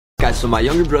Guys, so my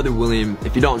younger brother William,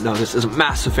 if you don't know this, is a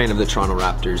massive fan of the Toronto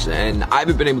Raptors, and I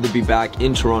haven't been able to be back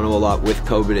in Toronto a lot with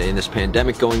COVID and this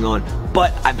pandemic going on,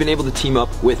 but I've been able to team up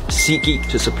with SeatGeek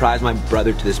to surprise my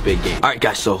brother to this big game. Alright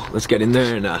guys, so let's get in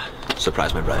there and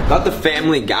surprise my brother. Got the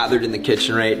family gathered in the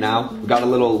kitchen right now. We got a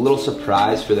little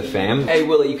surprise for the fam. Hey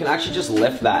Willie, you can actually just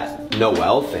lift that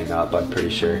Noel thing up, I'm pretty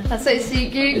sure. That say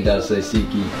SeatGeek? It does say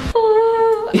SeatGeek.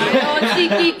 Ooh, I know what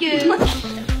SeatGeek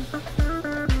is.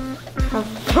 Have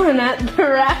fun at the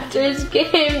Raptors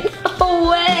game. No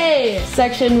way!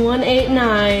 Section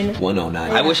 189.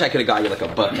 109. I wish I could have got you like a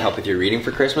book to help with your reading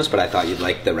for Christmas, but I thought you'd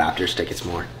like the Raptors tickets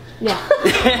more. Yeah.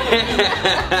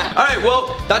 Alright,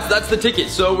 well, that's the ticket.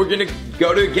 So we're gonna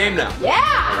go to a game now.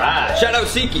 Yeah! Alright. Shout out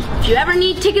SeatGeek. If you ever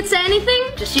need tickets to anything,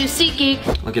 just use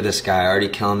SeatGeek. Look at this guy already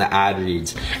killing the ad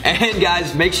reads. And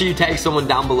guys, make sure you tag someone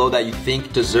down below that you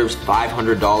think deserves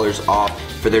 $500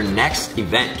 off for their next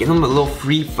event. Give them a little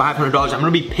free $500. I'm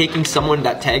gonna be picking someone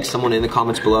that tags someone in the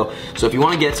comments below. So if you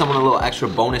wanna get someone a little extra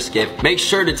bonus gift, make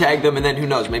sure to tag them, and then who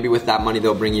knows, maybe with that money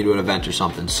they'll bring you to an event or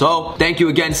something. So thank you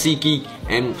again, SeatGeek,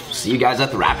 and see you guys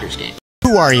at the Raptors game.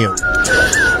 Who are you?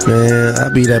 Man, I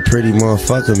be that pretty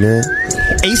motherfucker, man.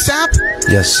 ASAP?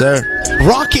 Yes, sir.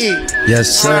 Rocky? Yes,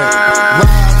 sir.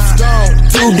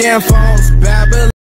 Two damn phones, Babylon.